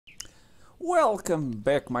Welcome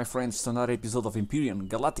back, my friends, to another episode of Empyrion,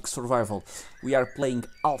 Galactic Survival. We are playing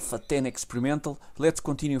Alpha 10 Experimental. Let's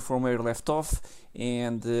continue from where we left off.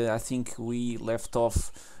 And I think we left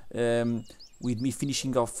off with me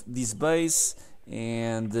finishing off this base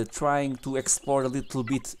and trying to explore a little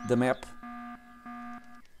bit the map.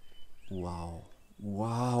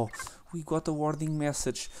 Wow, we got a warning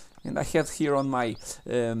message. And I had here on my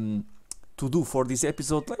to do for this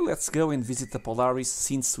episode, let's go and visit the Polaris,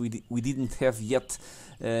 since we didn't have yet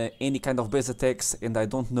any kind of base attacks, and I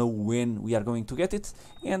don't know when we are going to get it,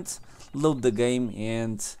 and load the game,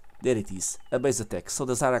 and there it is, a base attack. So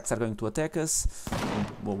the Zyrax are going to attack us.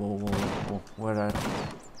 Whoa, where are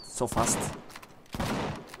so fast?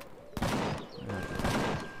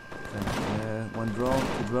 One drone,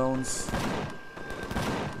 two drones.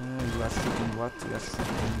 You are shooting what? You are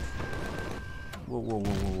shooting. Whoa.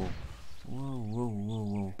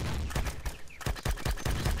 Whoa.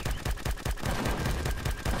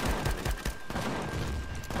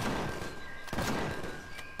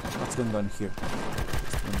 What's going on here?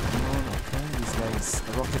 Okay, this guy is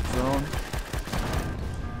a rocket drone.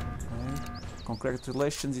 Okay.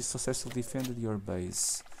 Congratulations, you successfully defended your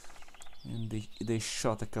base. And they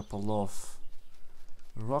shot a couple of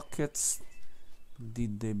rockets.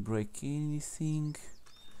 Did they break anything?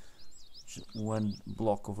 One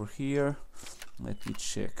block over here. Let me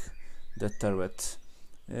check the turret.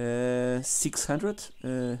 600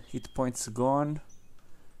 hit points gone,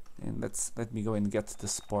 and let me go and get the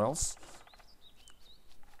spoils.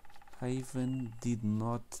 I even did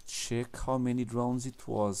not check how many drones it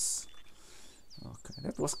was. Okay,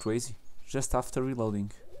 that was crazy. Just after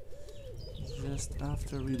reloading.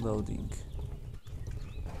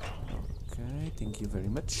 Okay, thank you very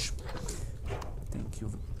much. Thank you.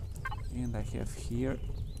 And I have here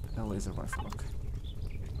a laser rifle. Okay.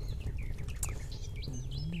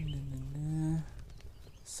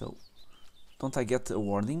 So, don't I get a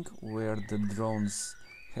warning where the drones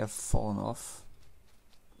have fallen off?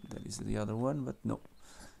 That is the other one, but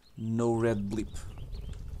no red blip.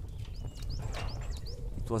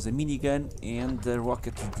 It was a minigun and a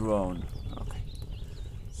rocket drone. Okay,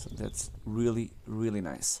 so that's really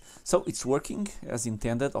nice. So it's working as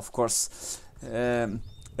intended. Of course.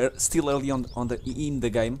 Still early in the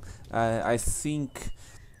game. I think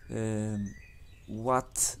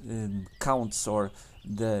what counts, or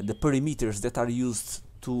the parameters that are used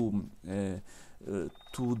to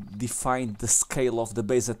define the scale of the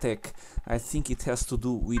base attack, I think it has to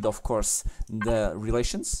do with, of course, the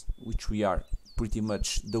relations, which we are pretty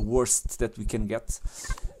much the worst that we can get.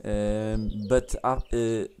 But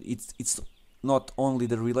it's not only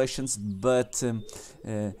the relations, but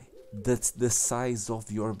that's the size of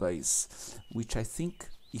your base, which I think,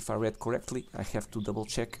 if I read correctly, I have to double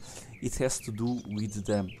check, it has to do with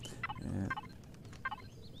the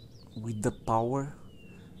power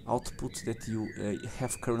output that you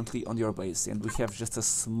have currently on your base, and we have just a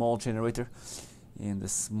small generator and a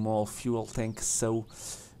small fuel tank, so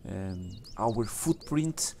our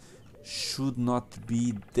footprint should not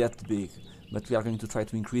be that big. But we are going to try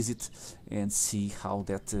to increase it and see how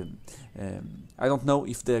that... I don't know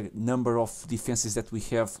if the number of defenses that we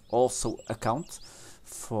have also account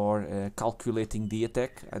for calculating the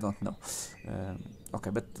attack. I don't know. Okay,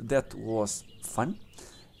 but that was fun.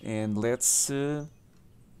 And let's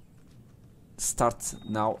start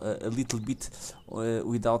now a little bit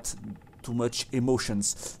without too much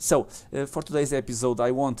emotions. So, for today's episode,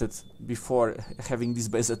 I wanted, before having this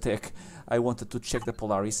base attack, I wanted to check the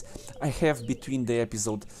Polaris. I have, between the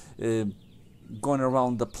episode, gone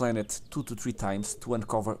around the planet 2 to 3 times to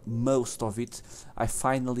uncover most of it. I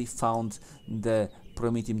finally found the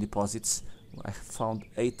promethium deposits. I found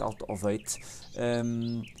 8 out of 8.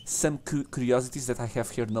 Some curiosities that I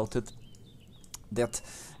have here noted that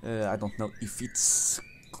I don't know if it's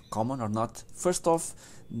common or not. First off,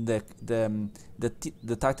 the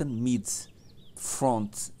Titan mid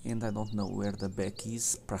front, and I don't know where the back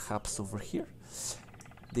is, perhaps over here.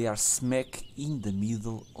 They are smack in the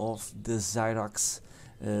middle of the Zyrax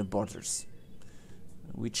borders,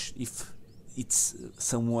 which, if it's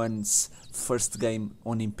someone's first game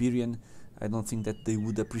on Empyrion, I don't think that they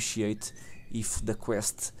would appreciate if the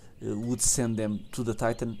quest would send them to the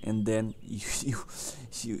Titan, and then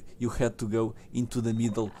you had to go into the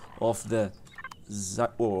middle of the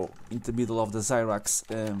Zyrax.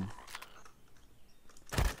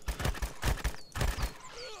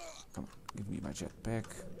 Come on, give me my jetpack.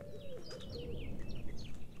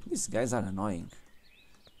 These guys are annoying.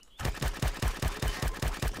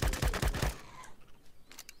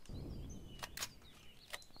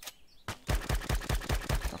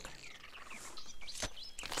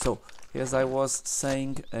 So as I was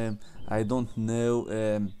saying, I don't know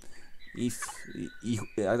if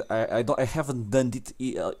I haven't done it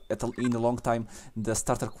in a long time. The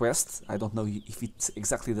starter quest, I don't know if it's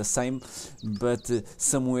exactly the same, but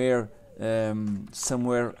somewhere in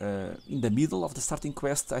the middle of the starting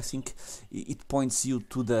quest, I think it points you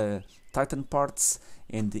to the Titan parts,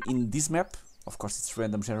 and in this map, of course it's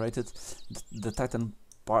random generated, the Titan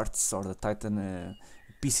parts, or the Titan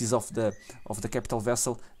pieces of the capital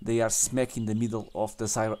vessel, they are smack in the middle of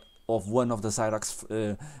the one of the Zyrax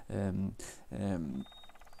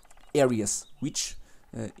areas, which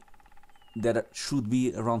there should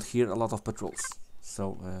be around here a lot of patrols.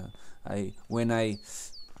 So when I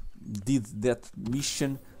did that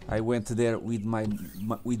mission, I went there with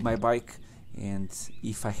my bike, and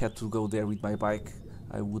if I had to go there with my bike,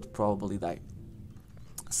 I would probably die.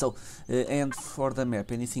 So, and for the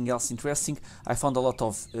map, anything else interesting? I found a lot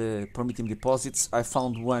of Promethium deposits. I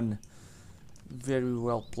found one very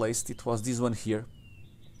well placed. It was this one here.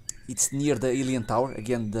 It's near the alien tower.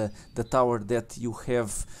 Again, the tower that you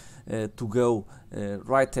have to go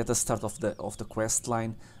right at the start of the quest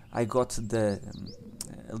line. I got a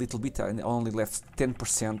little bit. I only left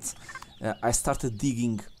 10%. I started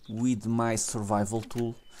digging with my survival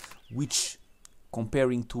tool, which,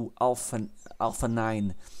 comparing to Alpha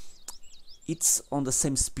 9, it's on the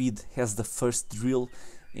same speed as the first drill,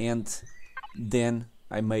 and then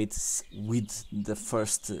I made, with the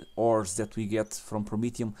first ores that we get from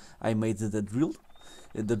Promethium, I made the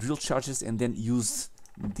drill charges, and then used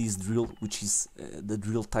this drill, which is the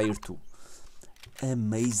drill tier 2.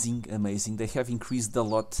 Amazing, amazing. They have increased a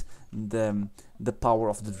lot the power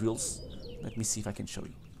of the drills. Let me see if I can show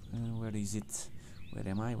you. Where is it? Where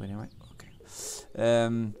am I? Okay.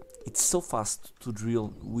 It's so fast to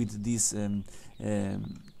drill with this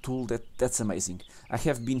tool that's amazing. I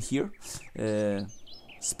have been here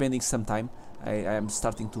spending some time. I am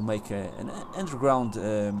starting to make an underground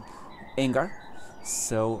hangar,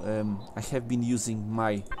 so I have been using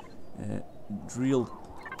my drill,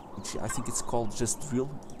 which I think it's called just drill.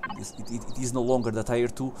 It is no longer the tier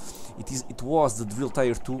 2. It was the drill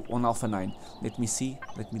tier 2 on Alpha 9. Let me see.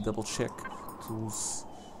 Let me double check. Tools.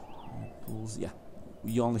 Yeah.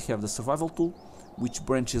 We only have the survival tool, which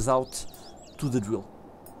branches out to the drill,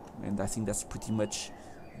 and I think that's pretty much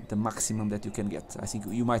the maximum that you can get. I think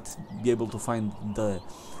you might be able to find the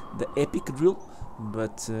epic drill,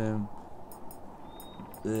 but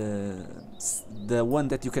the one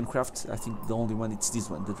that you can craft, I think the only one, it's this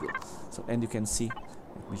one, the drill. So, and you can see,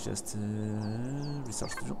 let me just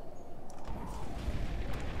research the drill.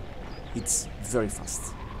 It's very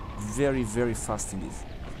fast, very fast indeed.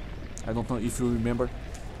 I don't know if you remember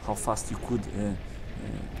how fast you could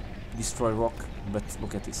destroy rock, but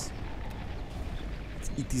look at this.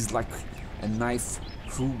 It is like a knife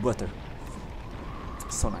through butter.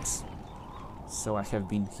 So nice. So I have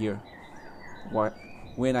been here.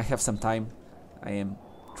 When I have some time, I am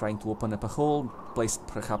trying to open up a hole, place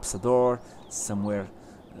perhaps a door somewhere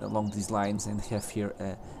along these lines, and have here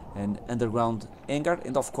an underground hangar.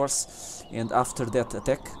 And of course, and after that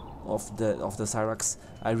attack of the Zyrax,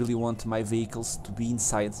 I really want my vehicles to be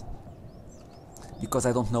inside, because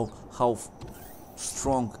I don't know how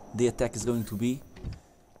strong the attack is going to be,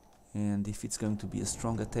 and if it's going to be a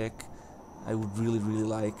strong attack, I would really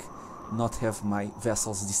like not have my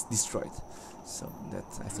vessels destroyed. So that,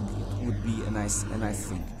 I think, it would be a nice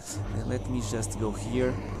thing. Let me just go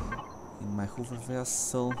here in my hover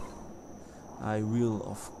vessel. I will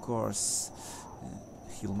of course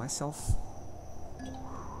heal myself.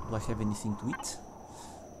 Do I have anything to eat?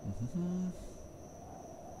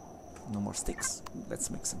 No more steaks. Let's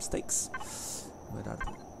make some steaks. Where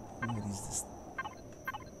is this?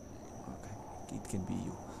 Okay, it can be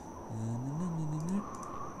you.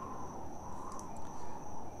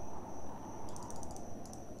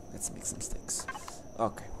 Let's make some steaks.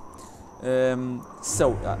 Okay.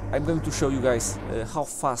 So I'm going to show you guys how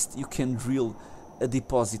fast you can drill a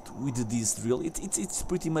deposit with this drill. It's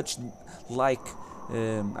pretty much like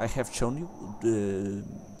I have shown you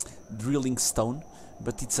drilling stone,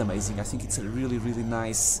 but it's amazing. I think it's a really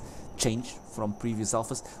nice change from previous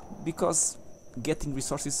alphas, because getting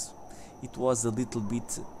resources, it was a little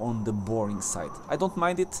bit on the boring side. I don't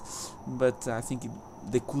mind it, but I think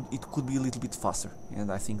it could be a little bit faster, and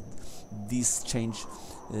I think this change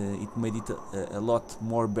it made it a lot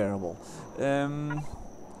more bearable. And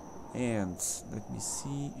let me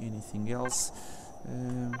see, anything else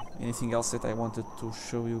that I wanted to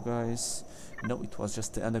show you guys? No, it was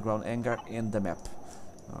just the underground hangar and the map.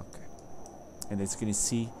 Okay, and as you can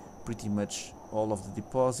see, pretty much all of the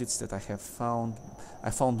deposits that I have found.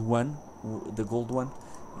 I found one, the gold one,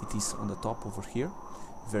 it is on the top over here,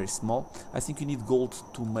 very small. I think you need gold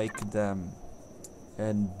to make the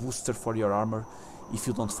booster for your armor if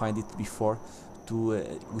you don't find it before,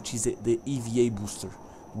 which is the EVA booster,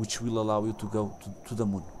 which will allow you to go to the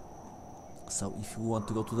moon. So if you want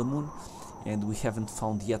to go to the moon and we haven't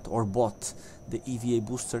found yet or bought the EVA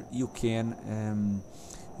booster, you can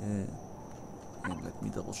and let me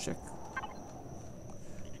double check.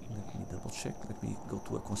 Let me go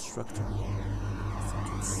to a constructor. I think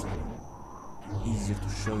it's easier to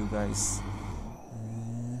show you guys.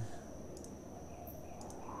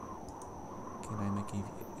 Can I make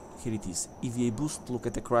EVA? Here it is. EVA boost. Look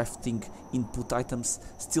at the crafting input items: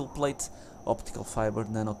 steel plate, optical fiber,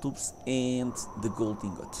 nanotubes, and the gold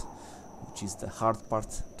ingot, which is the hard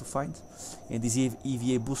part to find. And this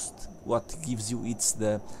EVA boost, what gives you, it's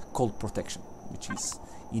the cold protection, which is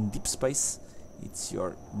in deep space. It's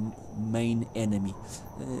your main enemy.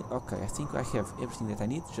 Okay, I think I have everything that I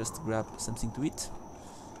need. Just grab something to eat.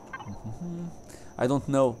 I don't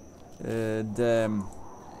know the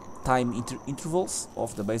time intervals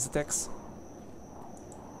of the base attacks,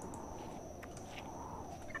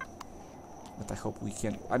 but I hope we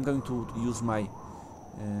can. I'm going to use my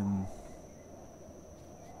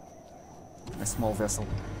a small vessel,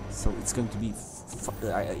 so it's going to be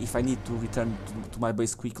if I need to return to my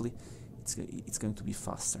base quickly, it's going to be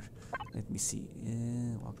faster. Let me see.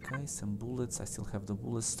 Okay, some bullets. I still have the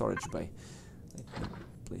bullets. Storage bay. Let me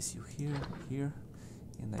place you here,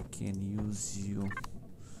 and I can use you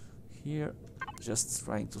here. Just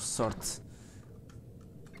trying to sort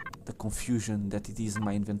the confusion that it is in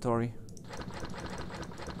my inventory.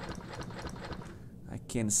 I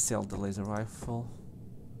can sell the laser rifle.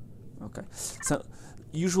 Okay, so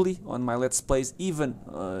usually on my Let's Plays, even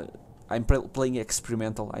I'm playing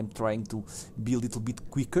experimental, I'm trying to be a little bit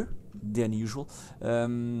quicker than usual.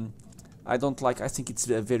 I think it's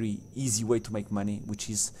a very easy way to make money, which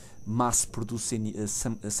is mass producing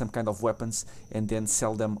some kind of weapons and then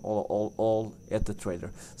sell them all at the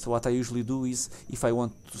trader. So what I usually do is, if I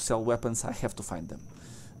want to sell weapons, I have to find them.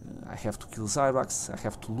 I have to kill Zyrax, I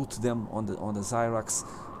have to loot them on the Zyrax,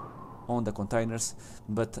 on the containers,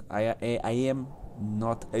 but I am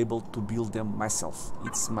not able to build them myself.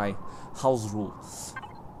 It's my house rule.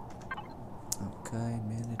 Okay,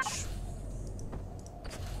 manage.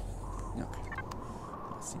 Okay,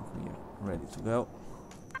 I think we are ready to go.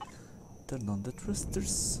 Turn on the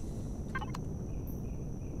thrusters.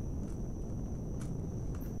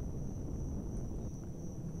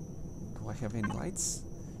 Do I have any lights?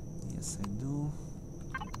 Yes, I do.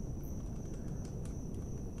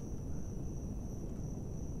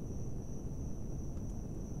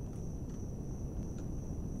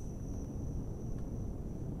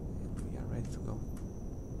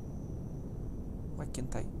 Why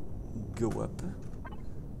can't I go up?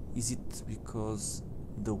 Is it because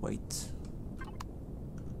the weight?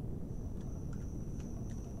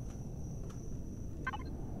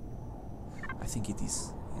 I think it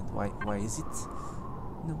is. And why is it?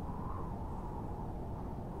 No.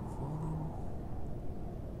 Volume.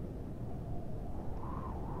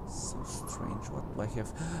 So strange. What do I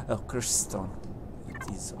have? Oh, crushed stone. It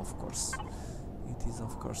is, of course. It is,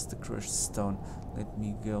 of course, the crushed stone. Let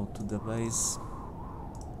me go to the base.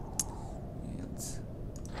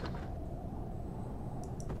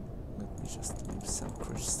 Just leave some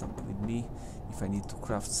crushed stone with me if I need to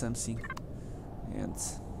craft something. And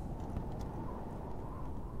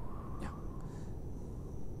yeah,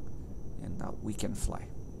 and now we can fly.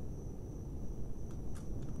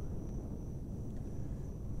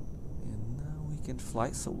 And now we can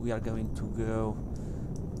fly, so we are going to go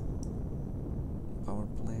power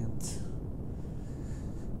plant.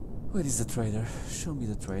 Where is the trader? Show me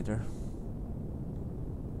the trader.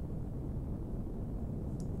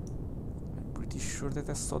 Sure that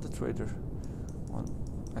I saw the trader on.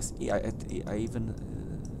 I even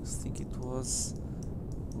think it was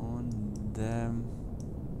on the.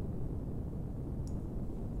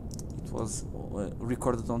 It was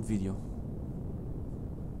recorded on video.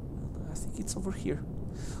 I think it's over here.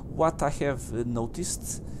 What I have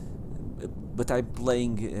noticed, but I'm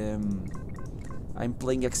playing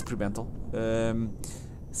experimental.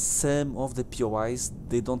 Some of the POIs,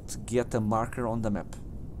 they don't get a marker on the map.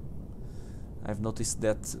 I've noticed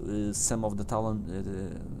that some of the Talon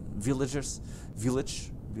villagers,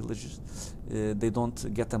 they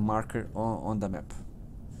don't get a marker on the map.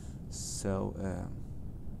 So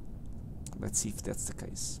let's see if that's the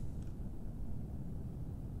case.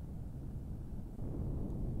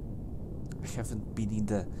 I haven't been in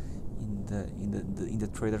the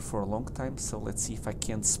trader for a long time, so let's see if I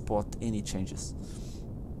can spot any changes.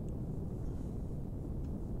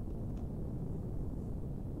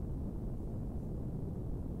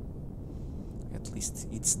 at least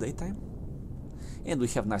it's daytime, and we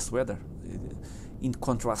have nice weather. In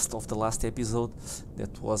contrast of the last episode,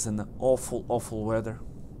 that was an awful weather.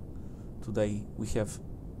 Today we have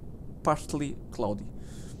partly cloudy,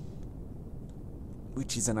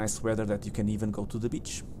 which is a nice weather that you can even go to the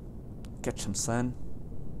beach, catch some sun.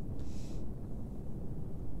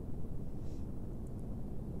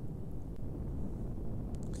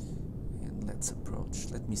 And let's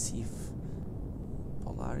approach. Let me see if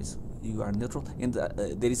Polaris, you are neutral. And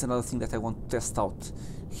there is another thing that I want to test out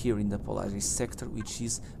here in the Polaris sector, which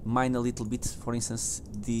is mine a little bit, for instance,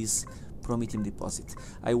 this Promethium deposit.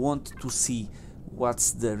 I want to see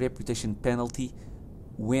what's the reputation penalty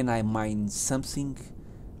when I mine something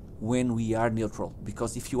when we are neutral,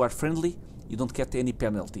 because if you are friendly you don't get any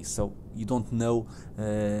penalty, so you don't know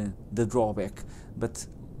the drawback. But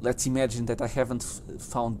let's imagine that I haven't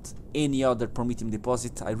found any other Promethium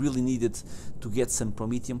deposit. I really needed to get some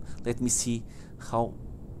Promethium. Let me see how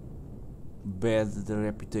bad the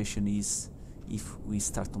reputation is if we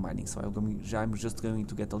start mining. So I'm just going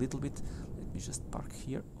to get a little bit. Let me just park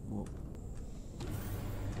here. Whoa.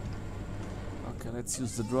 Okay, let's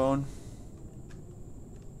use the drone.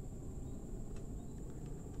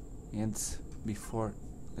 And before,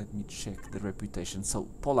 let me check the reputation. So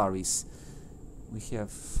Polaris, we have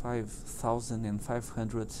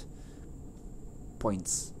 5,500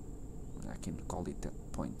 points. I can call it that,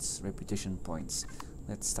 points, reputation points.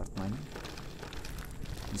 Let's start mining.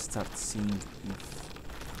 We start seeing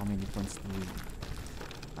how many points do we.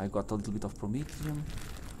 I got a little bit of Promethium.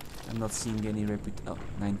 I'm not seeing any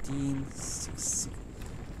 19,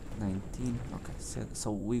 19. Okay,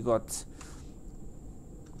 so we got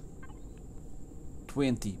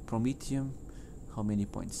 20 Promethium. How many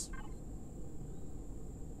points?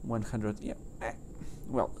 100. Yeah.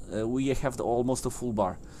 Well, we have almost a full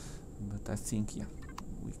bar, but I think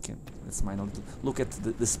we can. Let's mine a little. Look at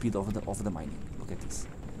the speed of the mining. Look at this.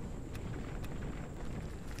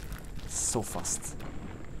 So fast.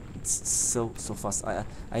 It's so fast.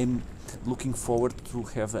 I'm looking forward to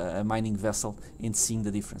have a mining vessel and seeing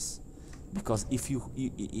the difference, because if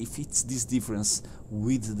it's this difference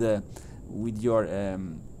with your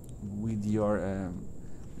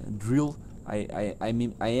drill, I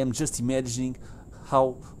am just imagining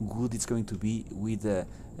how good it's going to be with a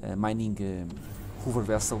mining hoover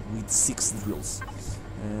vessel with 6 drills.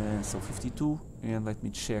 So 52, and let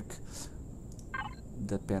me check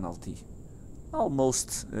the penalty.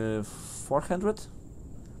 Almost 400.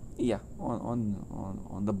 Yeah,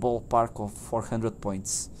 on the ballpark of 400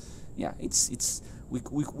 points. Yeah, we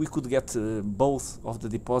could get both of the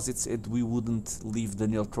deposits and we wouldn't leave the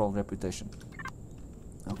neutral reputation.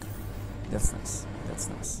 Okay, that's nice. That's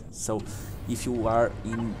nice. So if you are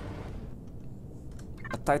in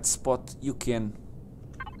a tight spot, you can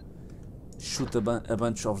shoot a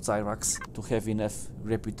bunch of Zyrax to have enough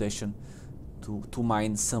reputation to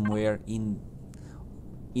mine somewhere in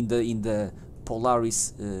the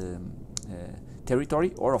Polaris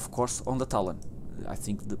territory, or of course on the Talon. I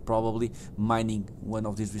think probably mining one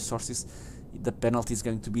of these resources, the penalty is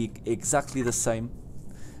going to be exactly the same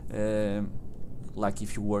like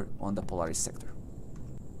if you were on the Polaris sector.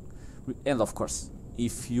 And of course,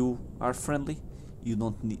 if you are friendly, you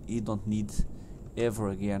don't need ever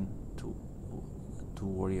again to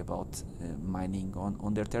worry about mining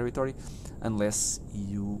on their territory, unless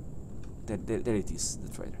you there it is, the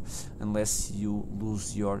trader, unless you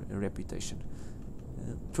lose your reputation.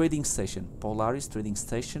 Trading station, Polaris trading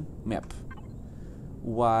station map.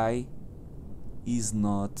 Why is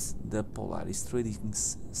not the Polaris trading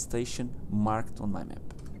station marked on my map?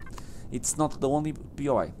 It's not the only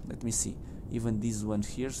POI. Let me see. Even this one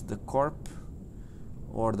here's the corp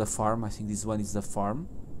or the farm. I think this one is the farm.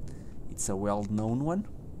 It's a well-known one.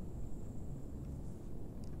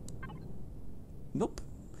 Nope.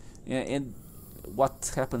 And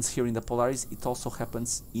what happens here in the Polaris, it also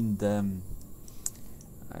happens in the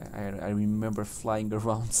I remember flying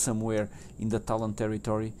around somewhere in the Talon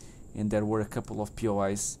territory, and there were a couple of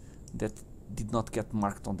POIs that did not get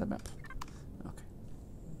marked on the map. Okay,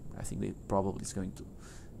 I think they probably it's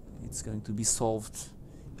going to be solved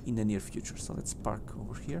in the near future. So let's park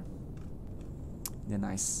over here in a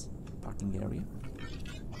nice parking area,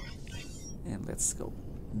 and let's go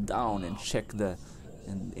down and check the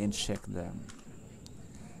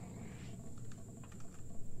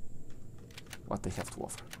what they have to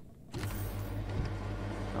offer.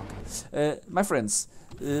 Okay, my friends,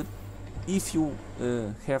 if you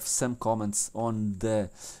have some comments on the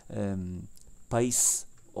pace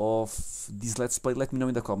of this Let's Play, let me know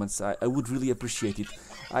in the comments. I would really appreciate it.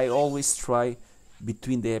 I always try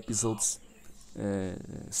between the episodes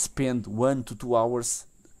spend 1 to 2 hours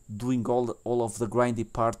doing all of the grindy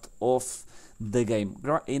part of the game.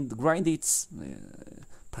 And grind, it's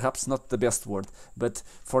perhaps not the best word, but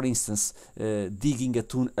for instance, digging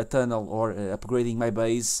a tunnel, or upgrading my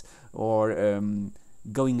base, or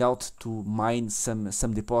going out to mine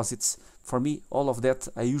some deposits. For me, all of that,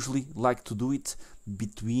 I usually like to do it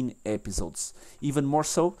between episodes. Even more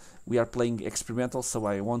so, we are playing experimental, so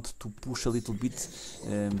I want to push a little bit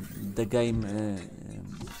the game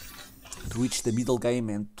to reach the middle game,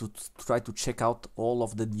 and to try to check out all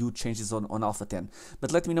of the new changes on Alpha 10.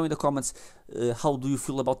 But let me know in the comments, how do you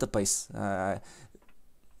feel about the pace? I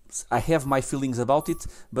have my feelings about it,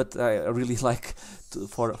 but I really like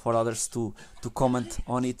for others to comment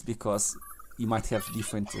on it, because you might have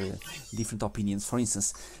different opinions. For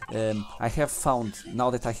instance, I have found,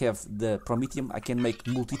 now that I have the Prometheum, I can make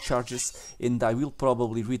multi-charges, and I will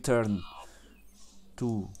probably return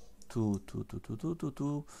to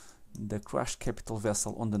the crashed capital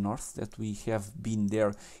vessel on the north, that we have been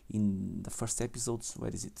there in the first episodes.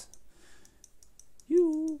 Where is it?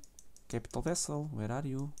 You capital vessel, where are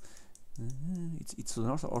you? It's to the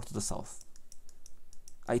north or to the south?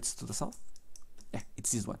 It's to the south. Yeah,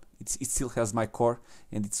 it's this one. It still has my core,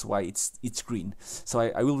 and it's why it's green. So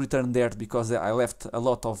I will return there, because I left a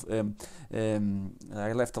lot of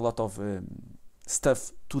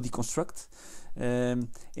stuff to deconstruct,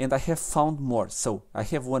 and I have found more. So I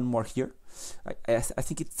have one more here. I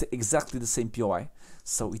think it's exactly the same POI.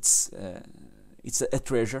 So it's a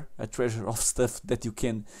treasure of stuff that you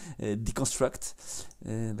can deconstruct.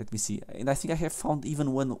 Let me see. And I think I have found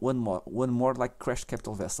even one more like crashed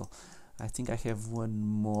capital vessel. I think I have one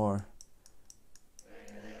more.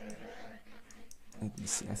 Let me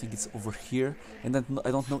see. I think it's over here, and then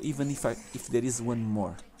I don't know even if there is one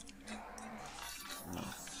more.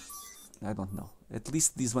 I don't know. At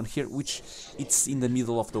least this one here, which it's in the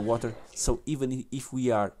middle of the water. So even if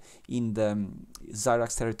we are in the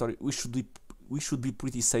Zyrax territory, we should be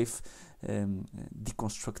pretty safe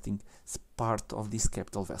deconstructing part of this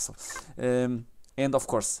capital vessel. And of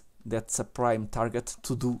course, that's a prime target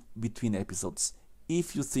to do between episodes.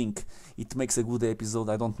 If you think it makes a good episode,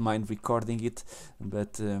 I don't mind recording it,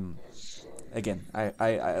 but again,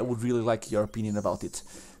 I would really like your opinion about it.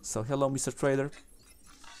 So hello, Mr. Trader.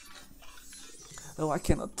 Oh, I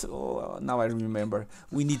cannot. Oh, now I remember.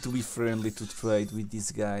 We need to be friendly to trade with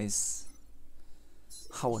these guys.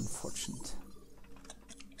 How unfortunate.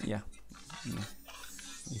 Yeah.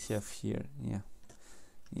 We have here.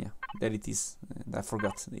 Yeah, there it is. And I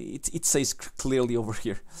forgot. It says clearly over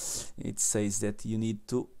here. It says that you need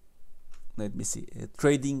to. Let me see.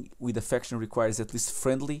 Trading with a faction requires at least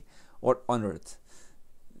friendly or honored.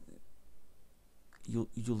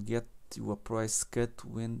 You'll get your price cut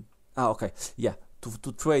when. Okay. Yeah.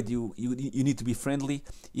 To trade, you need to be friendly.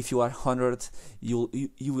 If you are honored, you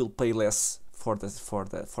will pay less for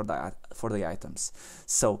the items.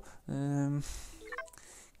 So.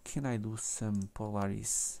 Can I do some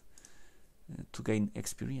Polaris to gain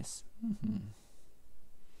experience?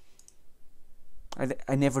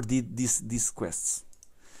 I never did these quests.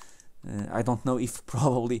 I don't know if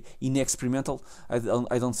probably in experimental. I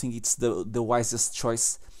don't think it's the wisest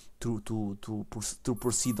choice to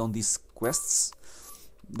proceed on these quests.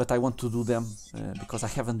 But I want to do them because I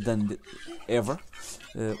haven't done it ever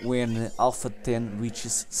when Alpha 10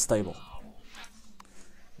 reaches stable.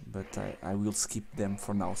 But I will skip them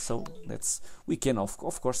for now. So we can of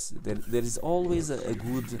course there is always a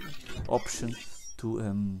good option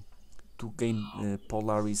to gain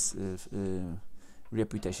Polaris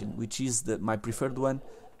reputation, which is my preferred one,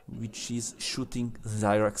 which is shooting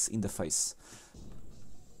Zyrax in the face.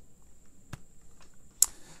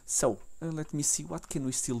 So let me see, what can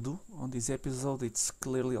we still do on this episode? It's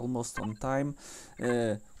clearly almost on time.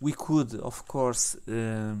 We could of course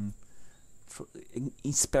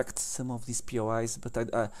inspect some of these POIs, but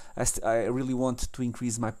I really want to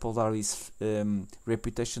increase my Polaris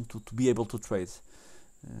reputation to be able to trade.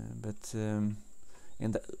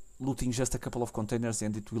 And looting just a couple of containers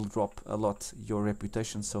and it will drop a lot your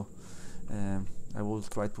reputation, so I will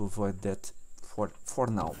try to avoid that for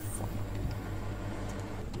now.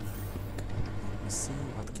 Let's see,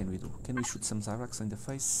 what can we do? Can we shoot some Zyrax in the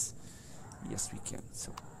face? Yes, we can.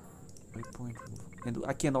 So waypoint, and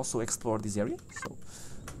I can also explore this area. So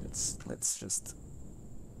let's just.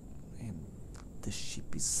 And the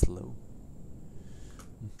ship is slow.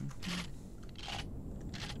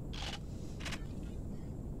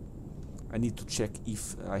 I need to check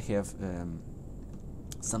if I have.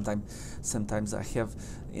 Sometimes I have,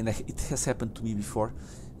 and it has happened to me before.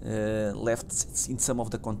 left in some of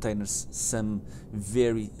the containers some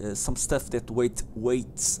some stuff that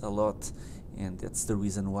weighs a lot, and that's the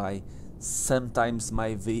reason why sometimes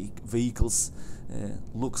my vehicles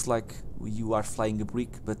looks like you are flying a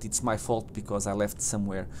brick, but it's my fault because I left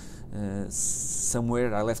somewhere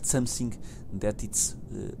I left something that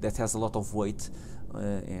has a lot of weight,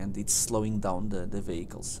 and it's slowing down the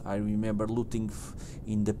vehicles. I remember looting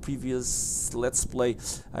in the previous Let's Play.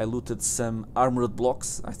 I looted some armored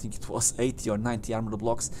blocks. I think it was 80 or 90 armored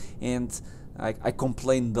blocks, and I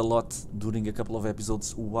complained a lot during a couple of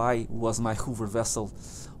episodes why was my Hoover vessel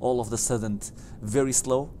all of a sudden very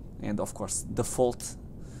slow, and of course the fault,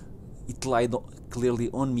 it lied clearly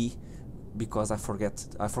on me because I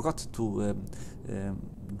forgot to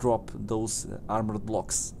drop those armored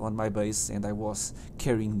blocks on my base, and I was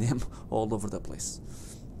carrying them all over the place.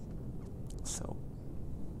 So,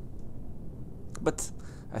 but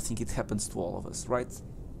I think it happens to all of us, right?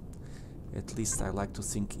 At least I like to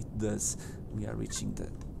think it does. We are reaching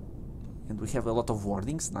and we have a lot of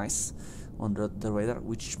warnings, nice, on the radar,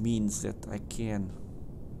 which means that I can.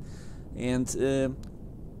 And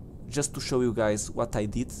just to show you guys what I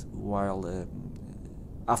did while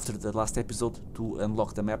after the last episode to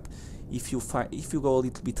unlock the map, if you go a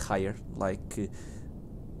little bit higher, like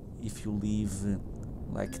if you leave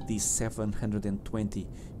like these 720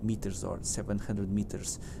 meters or 700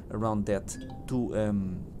 meters around that to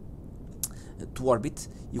orbit,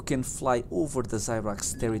 you can fly over the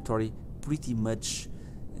Zyrax territory pretty much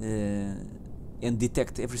and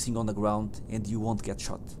detect everything on the ground, and you won't get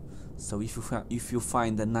shot. So if you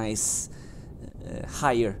find a nice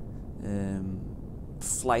higher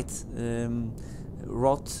flight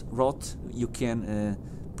route, you can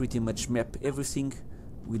pretty much map everything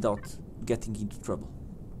without getting into trouble.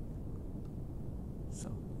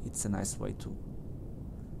 So it's a nice way to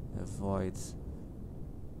avoid.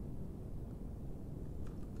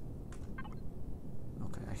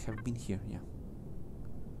 Okay, I have been here, yeah.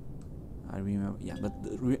 I remember, yeah, but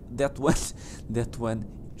that one,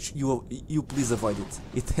 you please avoid it.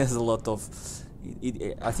 It has a lot of.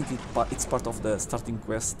 I think it's part of the starting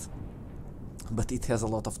quest, but it has a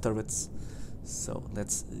lot of turrets, so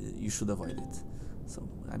you should avoid it. So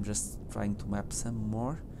I'm just trying to map some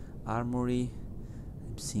more. Armory,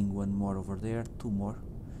 I'm seeing one more over there, two more,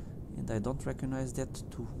 and I don't recognize that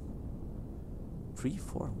too. 3,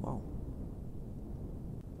 4, wow.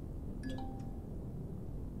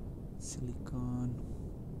 Silicon,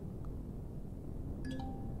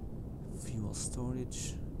 fuel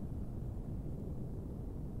storage,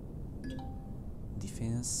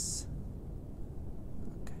 defense.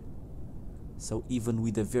 Okay. So even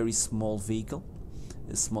with a very small vehicle,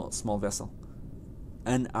 a small vessel,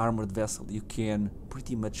 an armored vessel, you can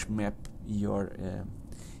pretty much map your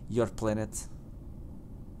planet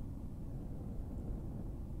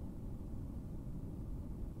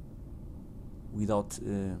without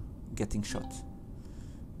getting shot.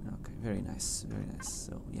 Okay, very nice, very nice.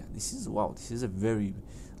 So yeah, this is a very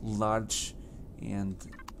large and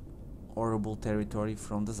horrible territory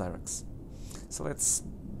from the Zyrax. So let's,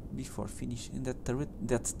 before finishing that turret,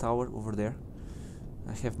 that tower over there,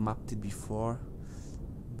 I have mapped it before,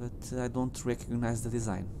 but I don't recognize the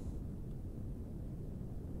design.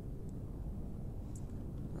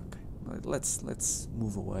 Okay, but let's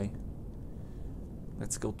move away.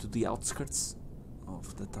 Let's go to the outskirts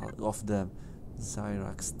of the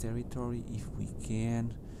Zyrax territory if we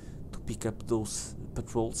can, to pick up those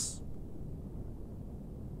patrols.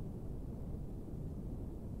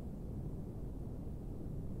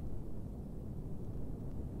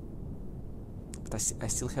 But I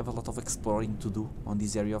still have a lot of exploring to do on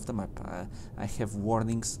this area of the map. I have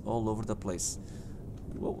warnings all over the place.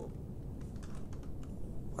 Whoa.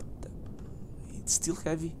 What the? It's still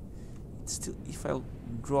heavy. It's still, if I'll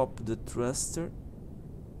drop the thruster.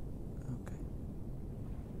 Okay.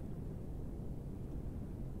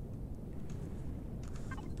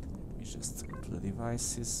 Let me just go to the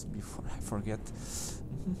devices before I forget.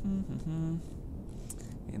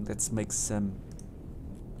 And let's make some.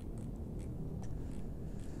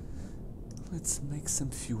 Let's make some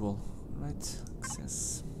fuel, right?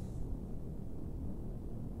 Access.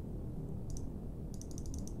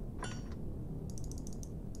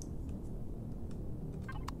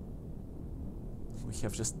 We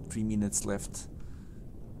have just 3 minutes left,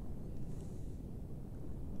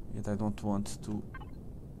 and I don't want to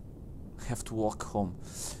have to walk home.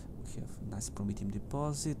 We have a nice promethium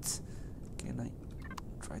deposit. Can I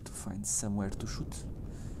try to find somewhere to shoot?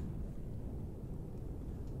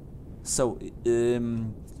 So,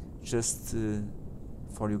 just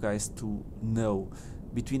for you guys to know,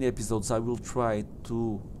 between episodes I will try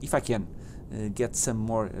to, if I can, get some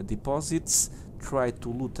more deposits, try to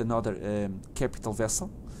loot another capital vessel,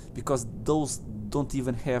 because those don't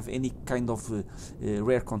even have any kind of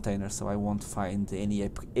rare container, so I won't find any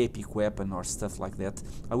epic weapon or stuff like that.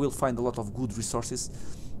 I will find a lot of good resources,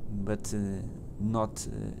 but not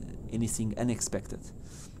anything unexpected.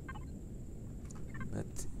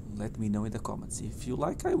 But let me know in the comments. If you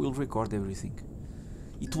like, I will record everything.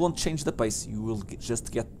 It won't change the pace, you will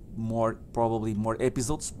just get more, probably more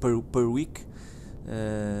episodes per week,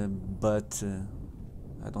 but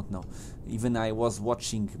I don't know. Even I was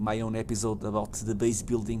watching my own episode about the base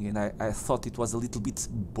building, and I thought it was a little bit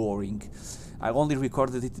boring. I only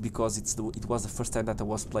recorded it because it was the first time that I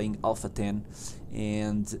was playing Alpha 10,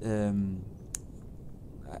 and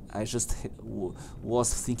I just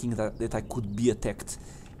was thinking that I could be attacked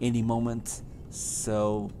any moment,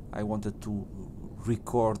 so I wanted to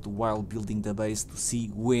record while building the base to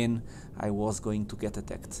see when I was going to get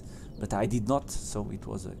attacked. But I did not, so it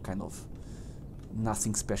was a kind of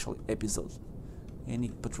nothing special episode. Any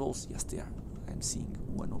patrols? Yes, there are. I'm seeing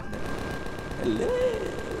one over there. Hello!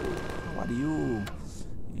 How are you?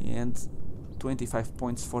 And 25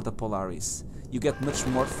 points for the Polaris. You get much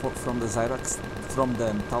more from the Zyrax, from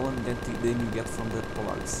the Talon, than you get from the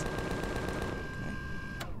Polaris. Okay.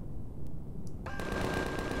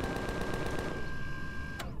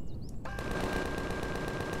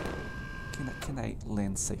 Can I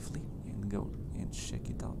land safely and go and check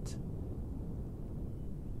it out?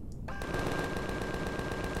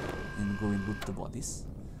 And go and loot the bodies.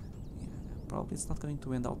 Yeah, probably it's not going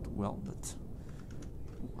to end out well, but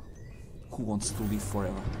who wants to live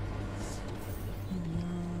forever? Who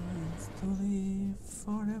wants to live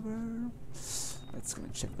forever? Let's go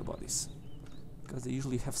and check the bodies, because they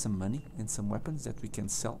usually have some money and some weapons that we can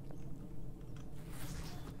sell.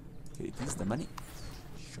 Here it is, the money.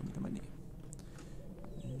 Show me the money.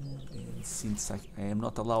 And since I am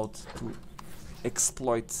not allowed to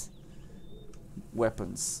exploit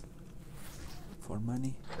weapons for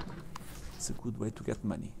money, it's a good way to get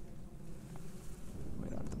money.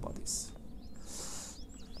 Where are the bodies?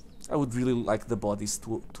 I would really like the bodies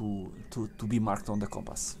to be marked on the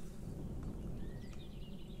compass.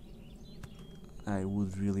 I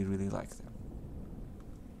would really like them.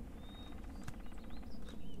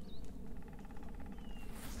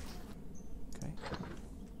 Okay.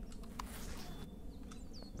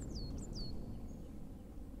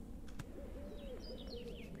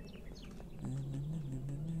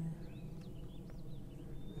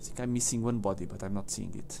 I think I'm missing one body, but I'm not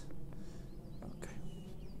seeing it. Okay.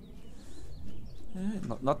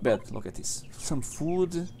 Not bad. Look at this. Some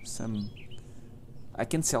food, some. I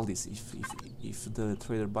can sell this if the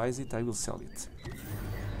trader buys it. I will sell it.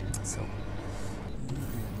 So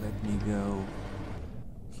let me go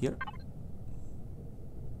here.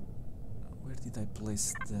 Where did I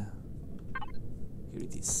place the? Here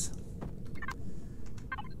it is.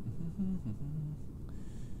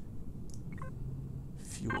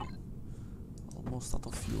 Fuel. Almost out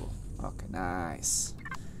of fuel. Okay, nice.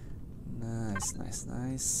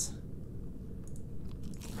 Nice.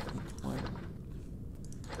 One.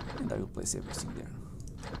 And I will place everything there.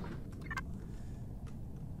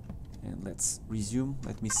 And let's resume.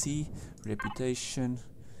 Let me see. Reputation.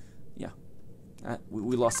 Yeah.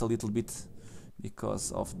 We lost a little bit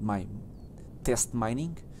because of my test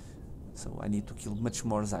mining. So I need to kill much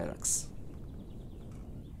more Zyrax.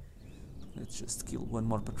 Let's just kill one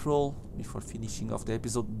more patrol before finishing off the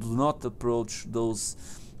episode. Do not approach those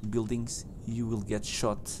buildings. You will get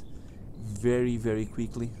shot very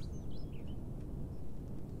quickly.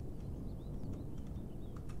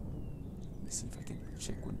 Let's see if I can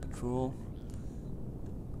check one patrol.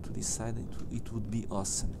 To this side it would be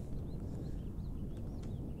awesome.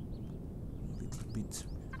 A little bit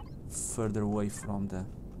further away from the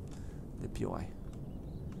POI.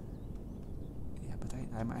 Yeah, but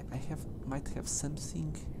I might have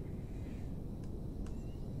something.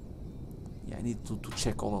 Yeah, I need to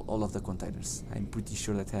check all of the containers. I'm pretty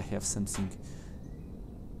sure that I have something.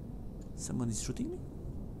 Someone is shooting me?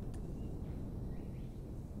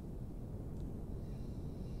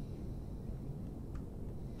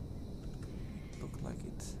 It looked like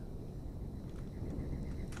it.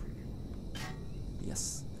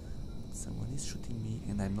 Yes. Someone is shooting me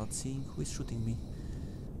and I'm not seeing who is shooting me.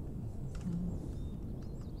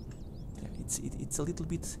 Yeah, it's a little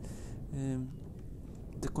bit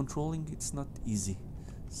the controlling, it's not easy,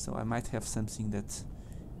 so I might have something that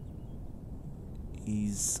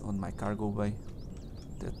is on my cargo bay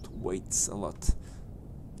that weighs a lot.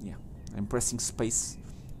 Yeah, I'm pressing space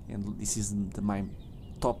and this is my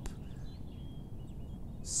top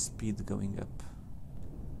speed going up.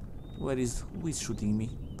 Who is shooting me?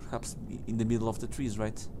 Perhaps in the middle of the trees,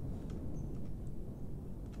 right?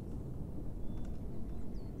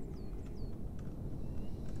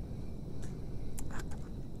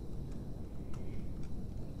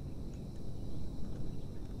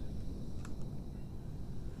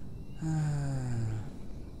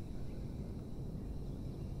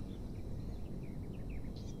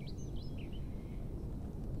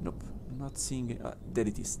 Nope, not seeing it. There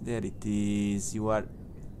it is. There it is. You are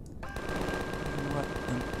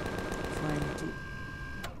trying to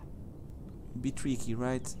be tricky,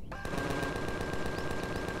 right?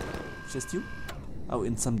 Just you? Oh,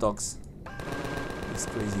 and some dogs. These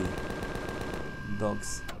crazy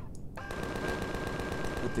dogs.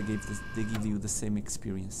 But they give you the same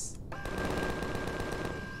experience.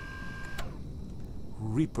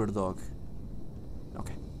 Reaper dog.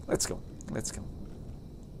 Okay, let's go. Let's go.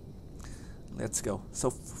 Let's go. So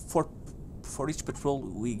for each patrol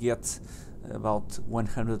we get about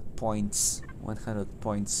 100 points. 100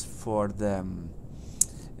 points for the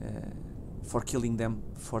for killing them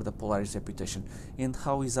for the Polaris reputation. And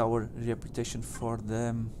how is our reputation for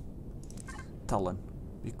the Talon?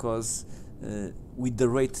 Because with the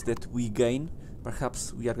rate that we gain,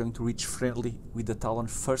 perhaps we are going to reach friendly with the Talon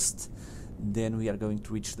first, then we are going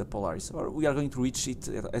to reach the Polaris, or we are going to reach it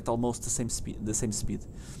at almost the same speed.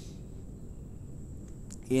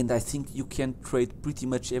 And I think you can trade pretty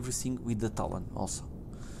much everything with the Talon also.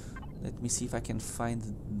 Let me see if I can find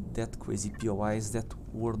that crazy POIs that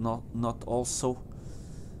were not also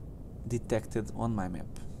detected on my map.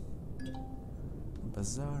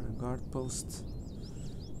 Bazaar, guard post.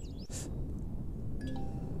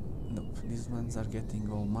 Nope, these ones are getting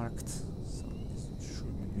all marked, so this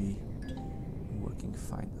should be working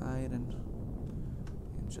fine. Iron,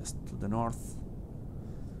 and just to the north.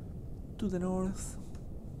 To the north.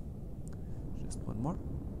 Just one more.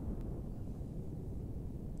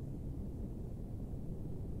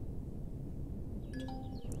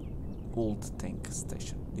 Old tank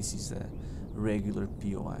station. This is a regular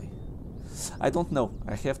POI. I don't know.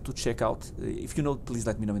 I have to check out. If you know, please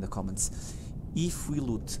let me know in the comments. If we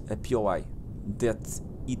loot a POI that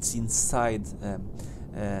it's inside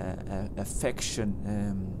a faction,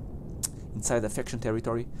 inside a faction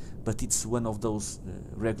territory, but it's one of those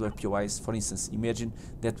regular POIs. For instance, imagine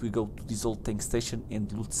that we go to this old tank station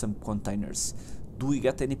and loot some containers. Do we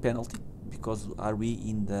get any penalty? Because are we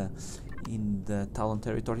in the Talon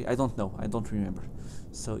territory? I don't know. I don't remember.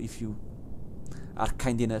 So if you are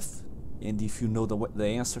kind enough and if you know the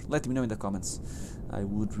answer, let me know in the comments. I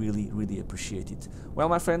would really appreciate it. Well,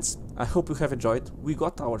 my friends, I hope you have enjoyed. We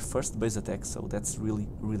got our first base attack, so that's really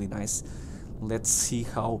nice. Let's see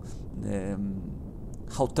how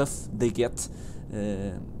tough they get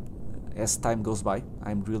as time goes by.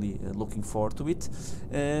 I'm really looking forward to it.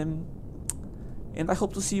 And I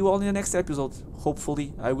hope to see you all in the next episode.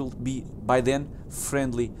 Hopefully I will be by then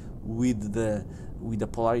friendly with the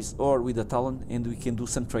Polaris or with the Talon, and we can do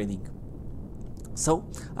some trading. So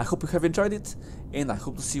I hope you have enjoyed it, and I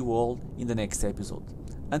hope to see you all in the next episode.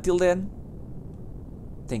 Until then,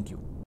 thank you.